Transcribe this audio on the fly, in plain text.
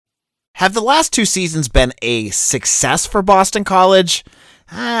Have the last two seasons been a success for Boston College?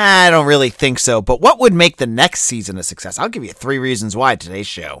 I don't really think so, but what would make the next season a success? I'll give you 3 reasons why today's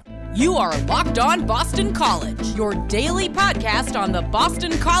show. You are Locked On Boston College, your daily podcast on the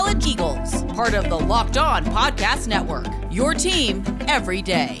Boston College Eagles, part of the Locked On Podcast Network, your team every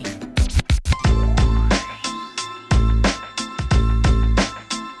day.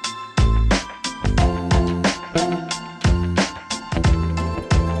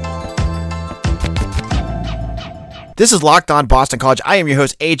 This is Locked On Boston College. I am your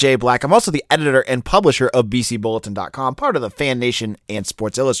host, AJ Black. I'm also the editor and publisher of BCBulletin.com, part of the Fan Nation and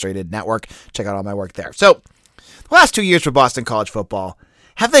Sports Illustrated network. Check out all my work there. So, the last 2 years for Boston College football,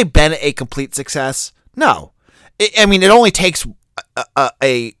 have they been a complete success? No. It only takes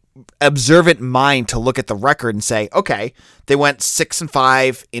a observant mind to look at the record and say, okay, they went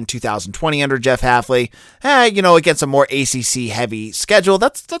 6-5 in 2020 under Jeff Hafley. Against a more ACC-heavy schedule,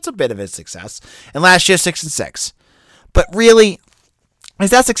 that's a bit of a success. And last year, 6-6. But really, is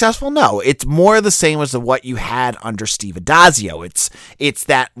that successful? No. It's more the same as what you had under Steve Addazio. It's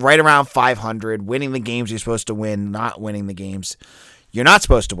that right around 500, winning the games you're supposed to win, not winning the games you're not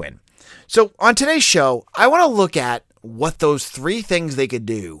supposed to win. So on today's show, I want to look at what those 3 things they could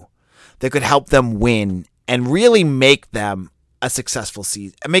do that could help them win and really make them a successful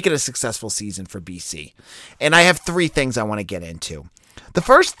season, make it a successful season for BC. And I have 3 things I want to get into. The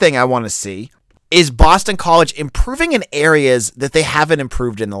first thing I want to see is Boston College improving in areas that they haven't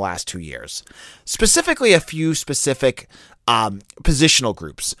improved in the last 2 years. Specifically, a few specific positional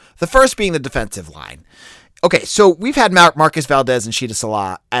groups. The first being the defensive line. Okay, so we've had Marcus Valdez and Sheeta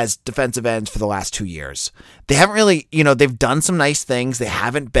Salah as defensive ends for the last 2 years. They haven't really, they've done some nice things. They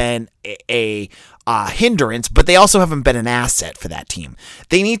haven't been a hindrance, but they also haven't been an asset for that team.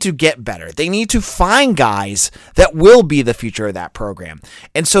 They need to get better. They need to find guys that will be the future of that program.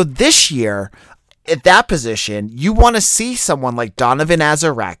 And so this year, at that position, you want to see someone like Donovan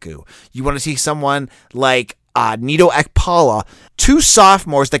Azaraku. You want to see someone like Nito Ekpala, 2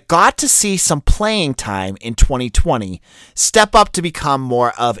 sophomores that got to see some playing time in 2020, step up to become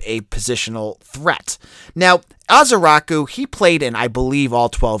more of a positional threat. Now, Azaraku, he played in, I believe, all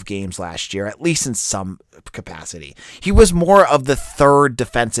 12 games last year, at least in some capacity. He was more of the third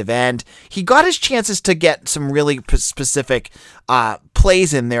defensive end. He got his chances to get some really specific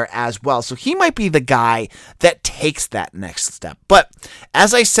plays in there as well. So he might be the guy that takes that next step. But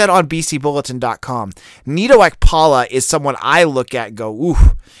as I said on BCBulletin.com, Nito Ekpala is someone I look at and go,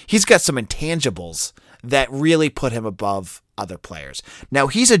 ooh, he's got some intangibles that really put him above other players. Now,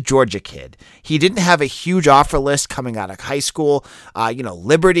 he's a Georgia kid. He didn't have a huge offer list coming out of high school.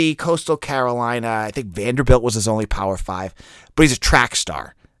 Liberty, Coastal Carolina, I think Vanderbilt was his only Power 5, but he's a track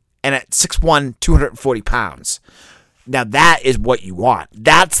star. And at 6'1", 240 pounds. Now, that is what you want.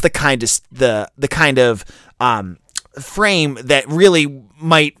 That's the kind of frame that really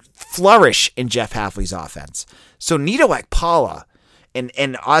might flourish in Jeff Hafley's offense. So Nito Ekpala and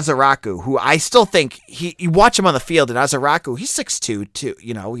Azaraku, who I still think, you watch him on the field, and Azaraku, he's 6'2", too.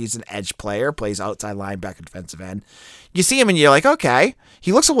 He's an edge player, plays outside linebacker, defensive end. You see him and you're like, okay,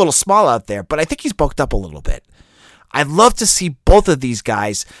 he looks a little small out there, but I think he's bulked up a little bit. I'd love to see both of these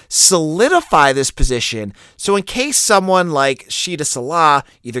guys solidify this position, so in case someone like Sheeta Salah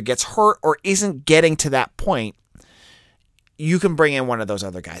either gets hurt or isn't getting to that point, you can bring in one of those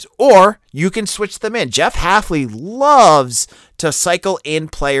other guys, or you can switch them in. Jeff Hafley loves to cycle in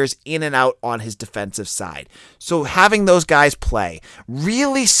players in and out on his defensive side. So having those guys play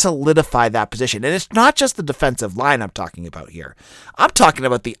really solidify that position. And it's not just the defensive line I'm talking about here. I'm talking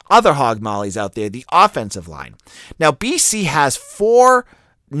about the other hog mollies out there, the offensive line. Now, BC has 4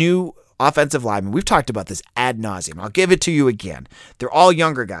 new offensive linemen. We've talked about this ad nauseum. I'll give it to you again. They're all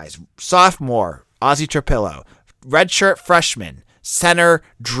younger guys. Sophomore, Ozzie Trapillo. Redshirt freshman, center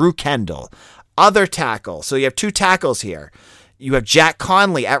Drew Kendall. Other tackle, so you have 2 tackles here. You have Jack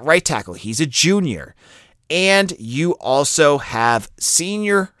Conley at right tackle. He's a junior. And you also have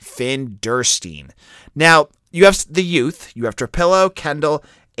senior Finn Durstein. Now, you have the youth. You have Trapillo, Kendall,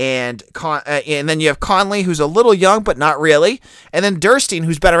 and then you have Conley, who's a little young, but not really. And then Durstein,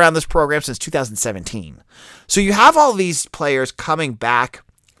 who's been around this program since 2017. So you have all these players coming back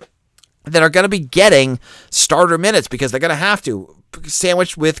that are going to be getting starter minutes because they're going to have to,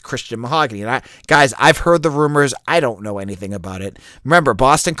 sandwiched with Christian Mahogany. And guys, I've heard the rumors. I don't know anything about it. Remember,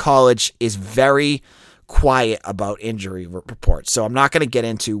 Boston College is very quiet about injury reports, so I'm not going to get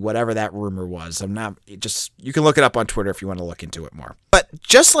into whatever that rumor was. You can look it up on Twitter if you want to look into it more. But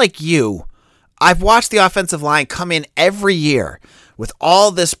just like you, I've watched the offensive line come in every year with all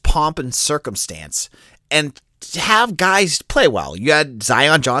this pomp and circumstance, and have guys play well. You had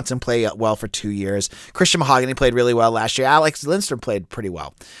Zion Johnson play well for 2 years. Christian Mahogany played really well last year. Alex Lindstrom played pretty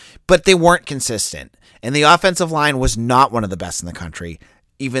well. But they weren't consistent. And the offensive line was not one of the best in the country,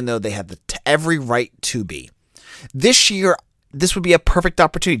 even though they had every right to be. This year, this would be a perfect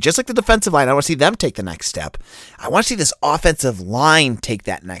opportunity. Just like the defensive line, I want to see them take the next step. I want to see this offensive line take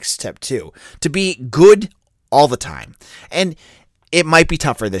that next step too, to be good all the time. And it might be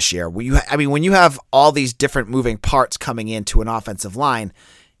tougher this year. When you have all these different moving parts coming into an offensive line,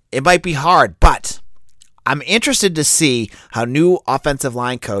 it might be hard. But I'm interested to see how new offensive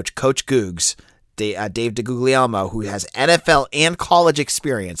line coach Googs, Dave DeGuglielmo, who has NFL and college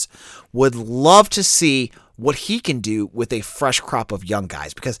experience, would love to see what he can do with a fresh crop of young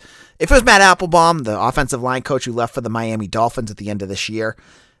guys. Because if it was Matt Applebaum, the offensive line coach who left for the Miami Dolphins at the end of this year,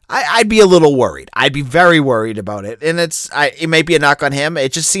 I'd be a little worried. I'd be very worried about it. And it may be a knock on him.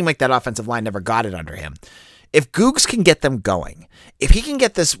 It just seemed like that offensive line never got it under him. If Googs can get them going, if he can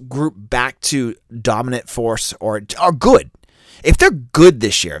get this group back to dominant force or good, if they're good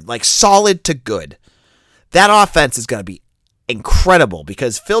this year, like solid to good, that offense is going to be incredible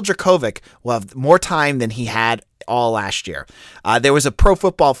because Phil Dracovic will have more time than he had all last year. There was a Pro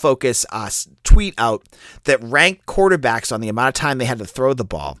Football Focus tweet out that ranked quarterbacks on the amount of time they had to throw the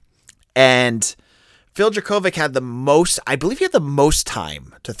ball. And Phil Dracovic had the most, I believe he had the most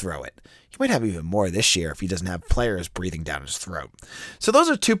time to throw it. He might have even more this year if he doesn't have players breathing down his throat. So those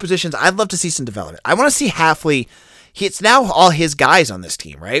are two positions I'd love to see some development. I want to see Hafley. It's now all his guys on this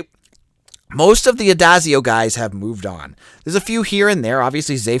team, right? Most of the Adazio guys have moved on. There's a few here and there.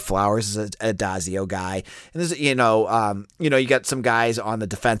 Obviously, Zay Flowers is an Adazio guy. And there's, you got some guys on the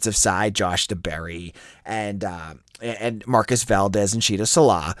defensive side, Josh DeBerry and Marcus Valdez and Sheeta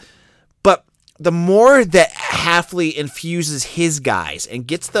Salah. But the more that Hafley infuses his guys and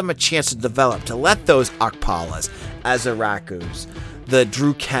gets them a chance to develop, to let those Akpalas, Azarakus, the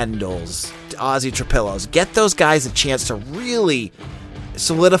Drew Kendalls, Ozzie Trapillos, get those guys a chance to really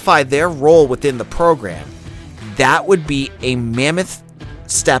solidify their role within the program, that would be a mammoth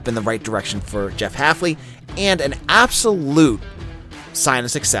step in the right direction for Jeff Hafley and an absolute sign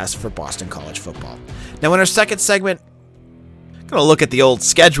of success for Boston College football. Now, in our second segment, I'm going to look at the old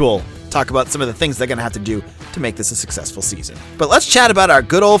schedule, talk about some of the things they're going to have to do to make this a successful season. But let's chat about our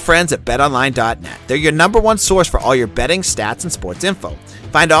good old friends at BetOnline.net. They're your number one source for all your betting, stats, and sports info.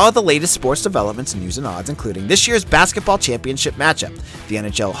 Find all the latest sports developments, news, and odds, including this year's basketball championship matchup, the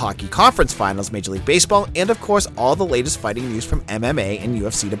NHL Hockey Conference Finals, Major League Baseball, and of course, all the latest fighting news from MMA and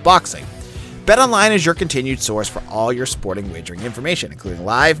UFC to boxing. BetOnline is your continued source for all your sporting wagering information, including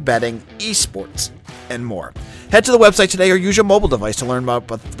live betting, esports, and more. Head to the website today or use your mobile device to learn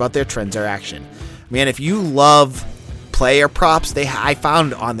about their trends or action. Man, if you love player props, I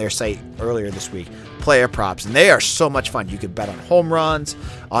found on their site earlier this week, player props, and they are so much fun. You could bet on home runs,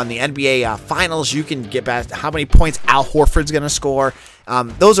 on the NBA finals. You can get back how many points Al Horford's going to score.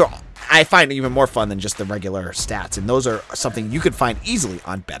 Those are, I find, even more fun than just the regular stats, and those are something you can find easily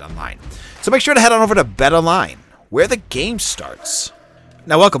on BetOnline. So make sure to head on over to BetOnline, where the game starts.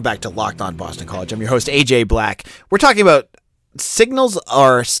 Now, welcome back to Locked On Boston College. I'm your host, AJ Black. We're talking about signals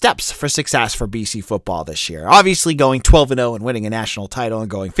or steps for success for BC football this year. Obviously, going 12-0 and winning a national title and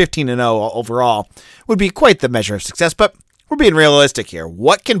going 15-0 overall would be quite the measure of success, but we're being realistic here.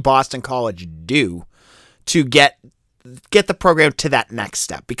 What can Boston College do to get the program to that next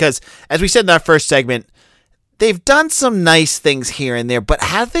step? Because, as we said in our first segment, they've done some nice things here and there, but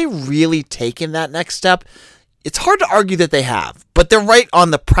have they really taken that next step? It's hard to argue that they have, but they're right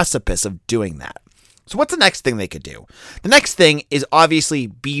on the precipice of doing that. So what's the next thing they could do? The next thing is obviously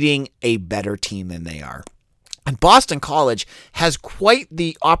beating a better team than they are. And Boston College has quite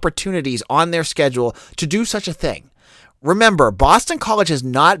the opportunities on their schedule to do such a thing. Remember, Boston College has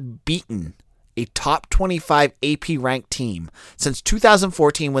not beaten a top 25 AP ranked team since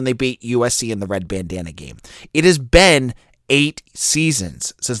 2014 when they beat USC in the Red Bandana game. It has been 8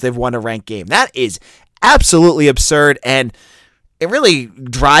 seasons since they've won a ranked game. That is absolutely absurd, and it really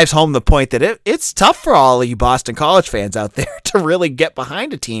drives home the point that it's tough for all of you Boston College fans out there to really get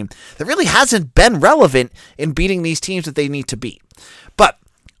behind a team that really hasn't been relevant in beating these teams that they need to beat. But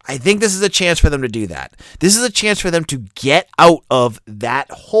I think this is a chance for them to do that. This is a chance for them to get out of that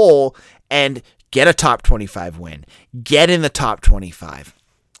hole and get a top 25 win. Get in the top 25.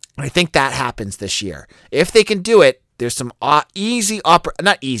 I think that happens this year. If they can do it, there's some not easy,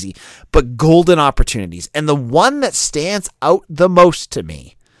 but golden opportunities. And the one that stands out the most to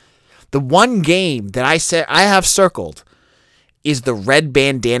me, the one game that I have circled, is the Red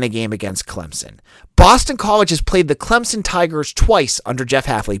Bandana game against Clemson. Boston College has played the Clemson Tigers twice under Jeff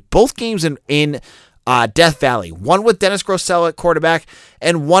Hafley, both games in Death Valley. One with Dennis Grosel at quarterback,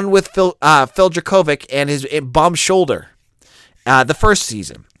 and one with Phil Dracovic and his bum shoulder. The first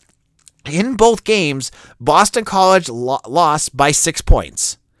season. In both games, Boston College lost by 6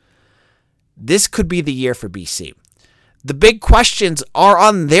 points. This could be the year for BC. The big questions are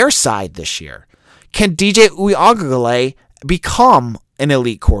on their side this year. Can DJ Uiagalelei become an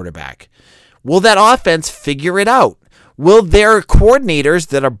elite quarterback? Will that offense figure it out? Will their coordinators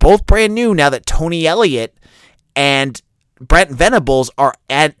that are both brand new now that Tony Elliott and Brent Venables are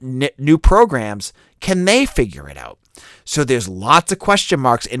at new programs, can they figure it out? So there's lots of question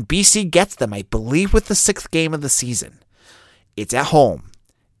marks, and BC gets them, I believe, with the 6th game of the season. It's at home.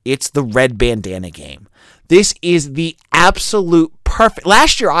 It's the red bandana game. This is the absolute perfect.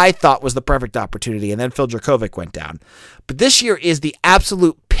 Last year I thought was the perfect opportunity, and then Phil Dracovic went down. But this year is the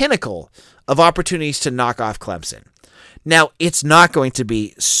absolute pinnacle of opportunities to knock off Clemson. Now, it's not going to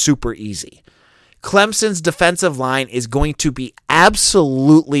be super easy. Clemson's defensive line is going to be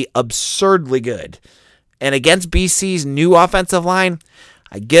absolutely absurdly good. And against BC's new offensive line,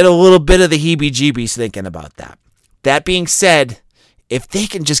 I get a little bit of the heebie-jeebies thinking about that. That being said, if they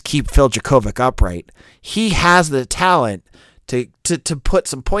can just keep Phil Dracovic upright, he has the talent to put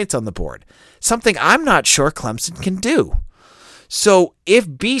some points on the board. Something I'm not sure Clemson can do. So if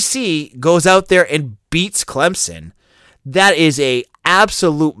BC goes out there and beats Clemson, that is a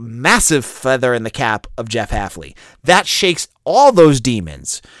absolute massive feather in the cap of Jeff Hafley. That shakes all those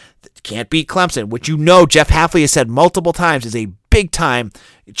demons. Can't beat Clemson, which Jeff Hafley has said multiple times is a big time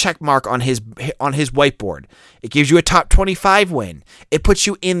check mark on his whiteboard. It gives you a top 25 win. It puts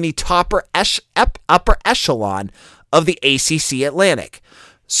you in the upper echelon of the ACC Atlantic.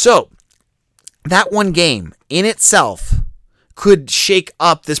 So that one game in itself could shake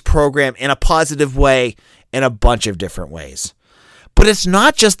up this program in a positive way in a bunch of different ways. But it's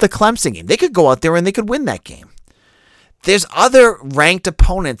not just the Clemson game. They could go out there and they could win that game. There's other ranked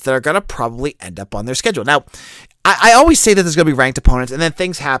opponents that are going to probably end up on their schedule. Now, I always say that there's going to be ranked opponents, and then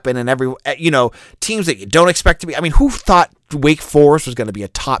things happen, and teams that you don't expect to be. I mean, who thought Wake Forest was going to be a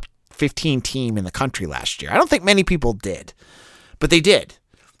top 15 team in the country last year? I don't think many people did, but they did.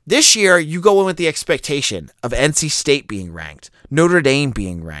 This year, you go in with the expectation of NC State being ranked, Notre Dame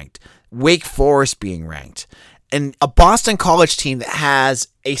being ranked, Wake Forest being ranked, and a Boston College team that has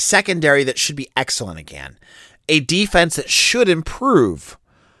a secondary that should be excellent again, a defense that should improve,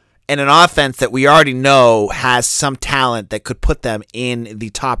 and an offense that we already know has some talent that could put them in the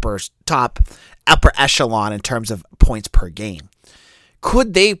top upper echelon in terms of points per game.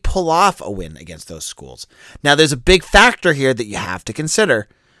 Could they pull off a win against those schools? Now, there's a big factor here that you have to consider.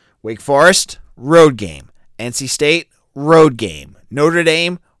 Wake Forest, road game. NC State, road game. Notre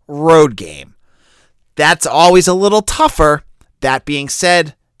Dame, road game. That's always a little tougher. That being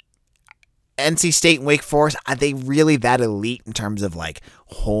said, NC State and Wake Forest, are they really that elite in terms of like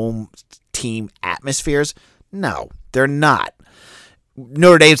home team atmospheres? No, they're not.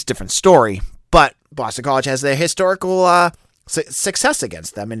 Notre Dame's a different story, but Boston College has their historical success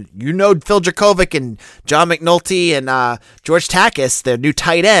against them. And Phil Dracovic and John McNulty and George Takis, their new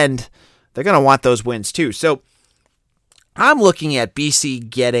tight end, they're going to want those wins too. So I'm looking at BC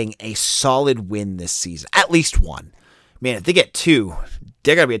getting a solid win this season, at least one. Man, if they get two,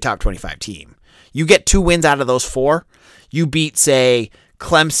 they're going to be a top 25 team. You get 2 wins out of those 4. You beat, say,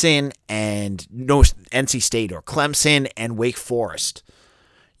 Clemson and NC State, or Clemson and Wake Forest.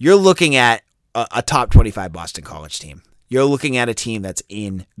 You're looking at a top 25 Boston College team. You're looking at a team that's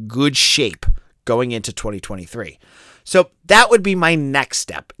in good shape going into 2023. So that would be my next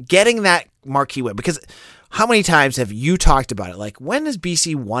step, getting that marquee win. Because how many times have you talked about it? Like, when has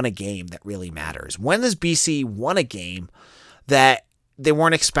BC won a game that really matters? When has BC won a game that they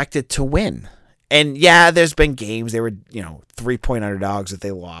weren't expected to win? And yeah, there's been games they were, 3-point underdogs that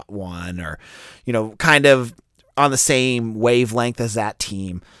they won, or, kind of on the same wavelength as that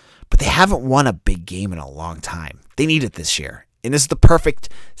team. But they haven't won a big game in a long time. They need it this year. And this is the perfect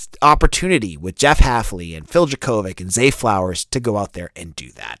opportunity with Jeff Hafley and Phil Dracovic and Zay Flowers to go out there and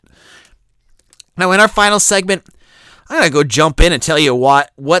do that. Now, in our final segment, I'm going to go jump in and tell you what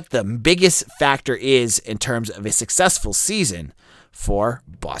the biggest factor is in terms of a successful season for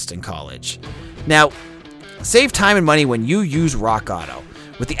Boston College. Now, save time and money when you use Rock Auto.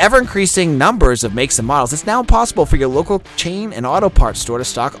 With the ever-increasing numbers of makes and models, it's now impossible for your local chain and auto parts store to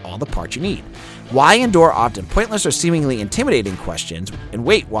stock all the parts you need. Why endure often pointless or seemingly intimidating questions and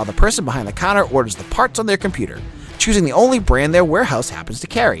wait while the person behind the counter orders the parts on their computer, choosing the only brand their warehouse happens to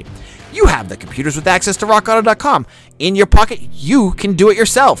carry? You have the computers with access to RockAuto.com. In your pocket, you can do it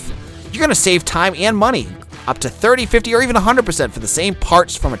yourself. You're going to save time and money, up to 30, 50, or even 100% for the same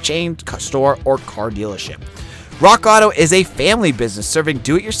parts from a chain store or car dealership. Rock Auto is a family business serving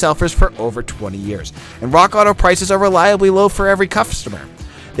do-it-yourselfers for over 20 years, and Rock Auto prices are reliably low for every customer.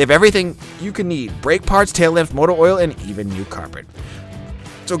 They have everything you can need: brake parts, tail lamps, motor oil, and even new carpet.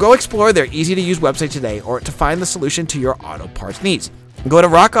 So go explore their easy-to-use website today or to find the solution to your auto parts needs. Go to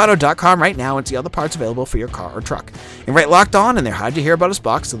rockauto.com right now and see all the parts available for your car or truck. And write Locked On in their How'd You Hear About Us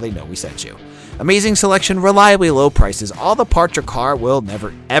box so they know we sent you. Amazing selection, reliably low prices, all the parts your car will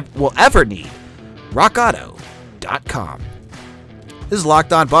ever need. rockauto.com. This is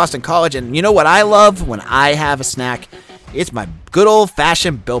Locked On Boston College, and you know what I love when I have a snack? It's my good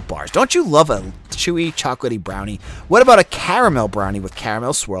old-fashioned Built Bars. Don't you love a chewy, chocolatey brownie? What about a caramel brownie with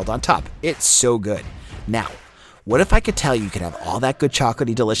caramel swirled on top? It's so good. Now, what if I could tell you could have all that good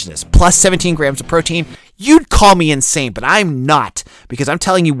chocolatey deliciousness plus 17 grams of protein? You'd call me insane, but I'm not, because I'm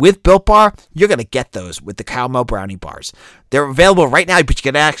telling you, with Built Bar, you're going to get those with the caramel brownie bars. They're available right now, but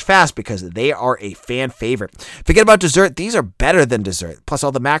you got to act fast because they are a fan favorite. Forget about dessert. These are better than dessert. Plus,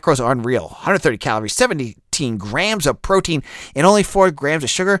 all the macros are unreal. 130 calories, 17 grams of protein, and only 4 grams of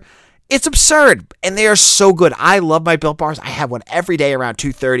sugar. It's absurd, and they are so good. I love my Built Bars. I have one every day around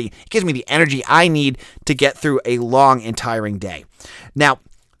 2:30. It gives me the energy I need to get through a long and tiring day. Now,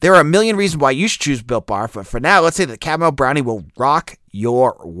 there are a million reasons why you should choose Built Bar, but for now, let's say the caramel brownie will rock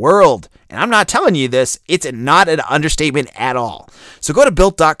your world. And I'm not telling you this. It's not an understatement at all. So go to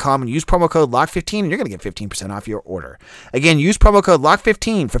Built.com and use promo code LOCK15, and you're going to get 15% off your order. Again, use promo code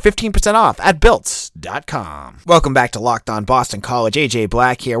LOCK15 for 15% off at Built.com. Welcome back to Locked On Boston College. AJ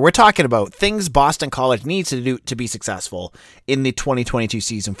Black here. We're talking about things Boston College needs to do to be successful in the 2022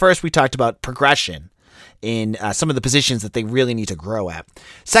 season. First, we talked about progression in some of the positions that they really need to grow at.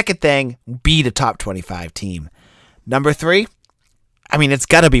 Second thing, beat a top 25 team. Number 3, it's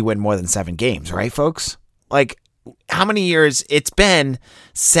got to be win more than 7 games, right, folks? Like, how many years it's been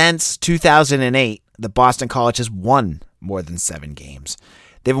since 2008 that Boston College has won more than 7 games?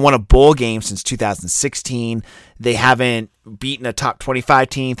 They haven't won a bowl game since 2016. They haven't beaten a top 25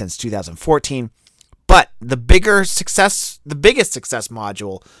 team since 2014. But the biggest success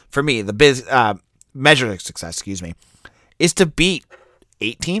module for me, measure of success, is to beat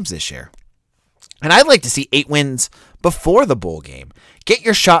 8 teams this year. And I'd like to see 8 wins before the bowl game. Get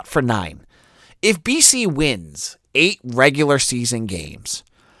your shot for 9. If BC wins 8 regular season games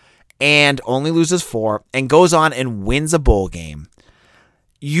and only loses 4 and goes on and wins a bowl game,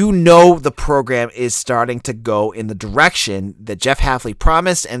 you know the program is starting to go in the direction that Jeff Hafley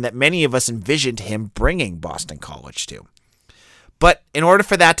promised and that many of us envisioned him bringing Boston College to. But in order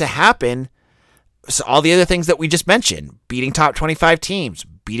for that to happen, so all the other things that we just mentioned, beating top 25 teams,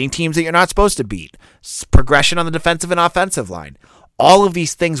 beating teams that you're not supposed to beat, progression on the defensive and offensive line, all of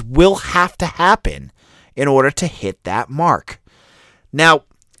these things will have to happen in order to hit that mark. Now,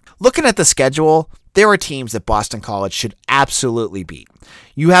 looking at the schedule, there are teams that Boston College should absolutely beat.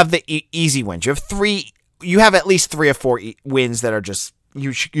 You have the easy wins. You have at least 3 or 4 wins that are just,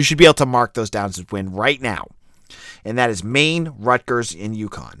 you should be able to mark those down as win right now. And that is Maine, Rutgers, and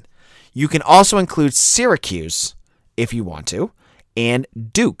UConn. You can also include Syracuse, if you want to, and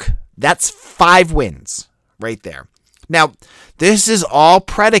Duke. That's 5 wins right there. Now, this is all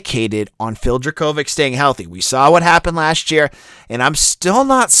predicated on Phil Dracovic staying healthy. We saw what happened last year, and I'm still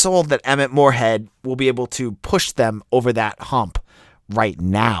not sold that Emmett Moorhead will be able to push them over that hump right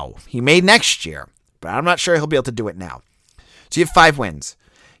now. He may next year, but I'm not sure he'll be able to do it now. So you have 5 wins.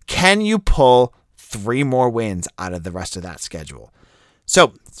 Can you pull 3 more wins out of the rest of that schedule?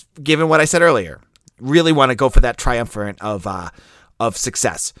 So, given what I said earlier, really want to go for that triumvirate of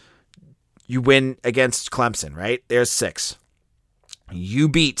success. You win against Clemson, right? There's 6. You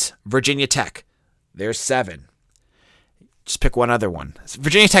beat Virginia Tech. There's 7. Just pick one other one.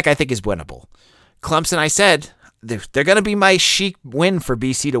 Virginia Tech, I think, is winnable. Clemson, I said, they're going to be my chic win for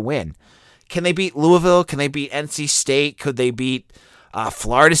BC to win. Can they beat Louisville? Can they beat NC State? Could they beat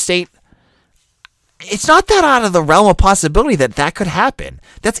Florida State? It's not that out of the realm of possibility that could happen.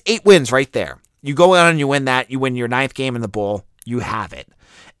 That's 8 wins right there. You go on and you win that. You win your 9th game in the bowl. You have it.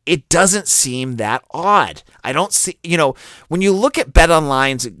 It doesn't seem that odd. I don't see, when you look at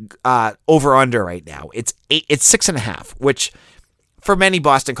BetOnline's over-under right now, it's 6.5, which for many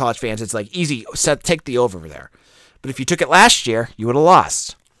Boston College fans, it's like easy, take the over there. But if you took it last year, you would have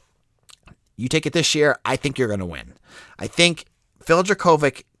lost. You take it this year, I think you're going to win. I think Phil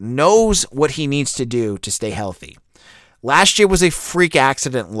Dracovic knows what he needs to do to stay healthy. Last year was a freak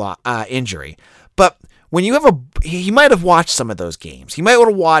accident injury, but when you have he might have watched some of those games. He might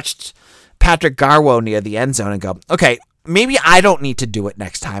have watched Patrick Garwo near the end zone and go, okay, maybe I don't need to do it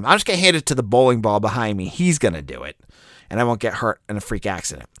next time. I'm just going to hand it to the bowling ball behind me. He's going to do it, and I won't get hurt in a freak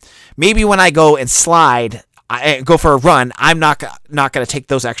accident. Maybe when I go and slide, I go for a run, I'm not going to take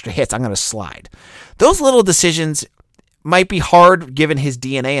those extra hits. I'm going to slide. Those little decisions might be hard given his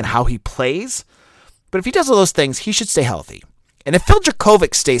DNA and how he plays, but if he does all those things, he should stay healthy. And if Phil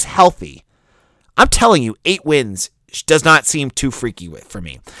Jurkovec stays healthy, I'm telling you, 8 wins does not seem too freaky for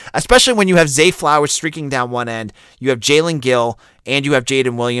me, especially when you have Zay Flowers streaking down one end, you have Jalen Gill, and you have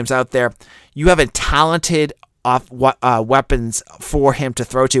Jaden Williams out there. You have a talented weapons for him to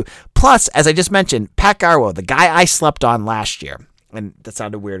throw to. Plus, as I just mentioned, Pat Garwo, the guy I slept on last year, and that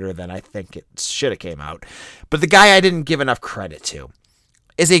sounded weirder than I think it should have came out, but the guy I didn't give enough credit to,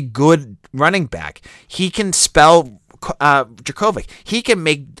 is a good running back. He can spell Jurkovec. He can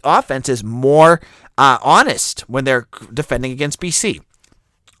make offenses more honest when they're defending against BC.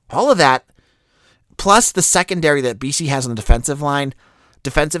 All of that, plus the secondary that BC has on the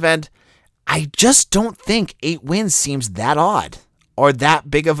defensive end, I just don't think 8 wins seems that odd or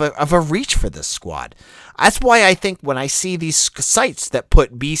that big of a reach for this squad. That's why I think when I see these sites that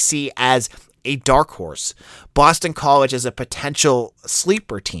put BC as a dark horse, Boston College as a potential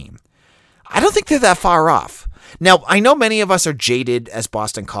sleeper team, I don't think they're that far off. Now, I know many of us are jaded as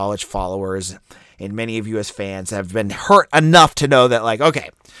Boston College followers, and many of you as fans have been hurt enough to know that, like, okay,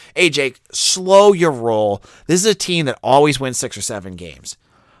 AJ, slow your roll. This is a team that always wins 6 or 7 games.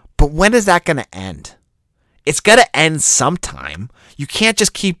 But when is that going to end? It's got to end sometime. You can't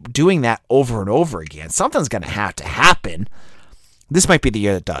just keep doing that over and over again. Something's going to have to happen. This might be the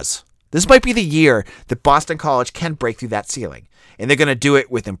year that does. This might be the year that Boston College can break through that ceiling. And they're going to do it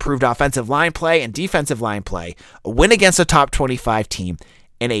with improved offensive line play and defensive line play, a win against a top 25 team,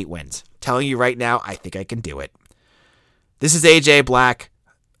 and 8 wins. Telling you right now, I think I can do it. This is AJ Black.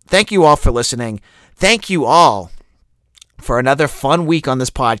 Thank you all for listening. Thank you all for another fun week on this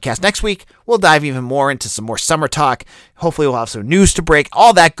podcast. Next week, we'll dive even more into some more summer talk. Hopefully, we'll have some news to break,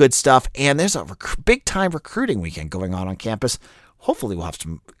 all that good stuff. And there's a big-time recruiting weekend going on campus. Hopefully, we'll have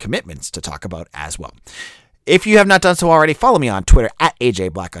some commitments to talk about as well. If you have not done so already, follow me on Twitter at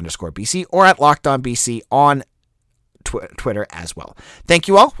AJBlack_BC or at LockedOnBC on Twitter as well. Thank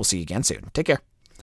you all. We'll see you again soon. Take care.